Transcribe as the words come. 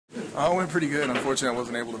It went pretty good. Unfortunately, I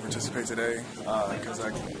wasn't able to participate today because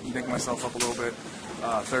I nicked myself up a little bit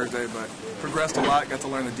Thursday, but progressed a lot, got to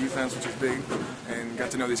learn the defense, which is big, and got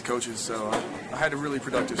to know these coaches, so I had a really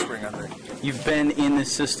productive spring, I think. You've been in the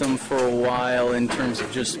system for a while in terms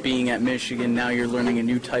of just being at Michigan. Now you're learning a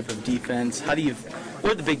new type of defense. What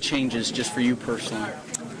are the big changes just for you personally?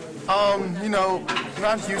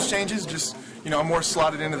 Not huge changes, just I'm more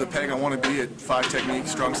slotted into the peg I want to be at 5 technique,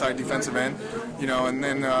 strong side defensive end, and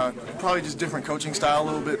then probably just different coaching style, a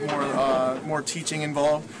little bit more teaching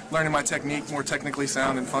involved, learning my technique, more technically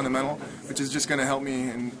sound and fundamental, which is just going to help me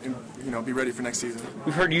and be ready for next season.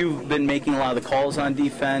 We've heard you've been making a lot of the calls on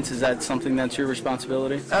defense. Is that something that's your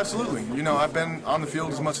responsibility? Absolutely. I've been on the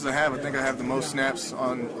field as much as I have. I think I have the most snaps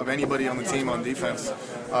of anybody on the team on defense.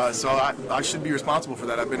 So I should be responsible for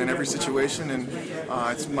that. I've been in every situation, and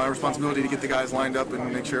it's my responsibility to get the guys lined up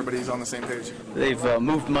and make sure everybody's on the same page. They've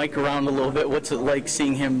moved Mike around a little bit. What's it like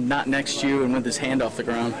seeing him not next to you and with his hand off the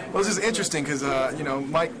ground? Well, this is interesting because,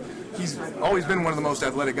 Mike, he's always been one of the most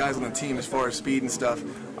athletic guys on the team as far as speed and stuff,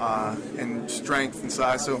 and strength and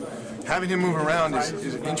size. So having him move around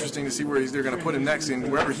is interesting to see where they're going to put him next.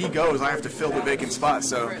 And wherever he goes, I have to fill the vacant spot.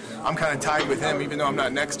 So I'm kind of tied with him, even though I'm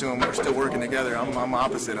not next to him. We're still working together. I'm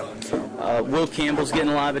opposite of him. Will Campbell's getting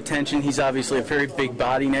a lot of attention. He's obviously a very big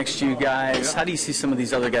body next to you guys. Yeah. How do you see some of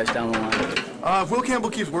these other guys down the line? If Will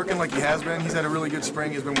Campbell keeps working like he has been, he's had a really good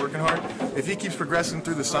spring. He's been working hard. If he keeps progressing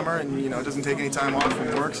through the summer and doesn't take any time off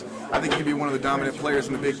and works, I think he could be one of the dominant players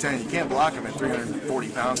in the Big Ten. You can't block him at 340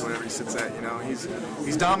 pounds, whatever he sits at.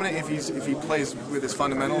 He's dominant if he plays with his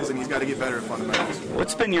fundamentals, and he's got to get better at fundamentals.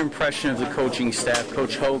 What's been your impression of the coaching staff,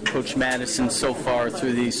 Coach Hoke, Coach Madison, so far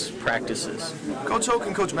through these practices? Coach Hoke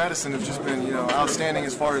and Coach Madison have just been outstanding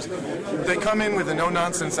as far as they come in with a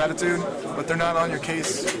no-nonsense attitude, but they're not on your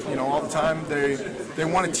case all the time. They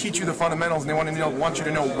want to teach you the fundamentals, and they want you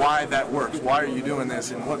to know why that works. Why are you doing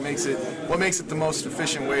this, and what makes it the most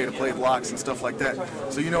efficient way to play blocks and stuff like that.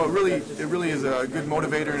 So it really is a good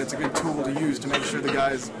motivator, and it's a good tool to use to make sure the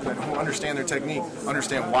guys who understand their technique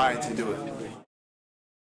understand why to do it.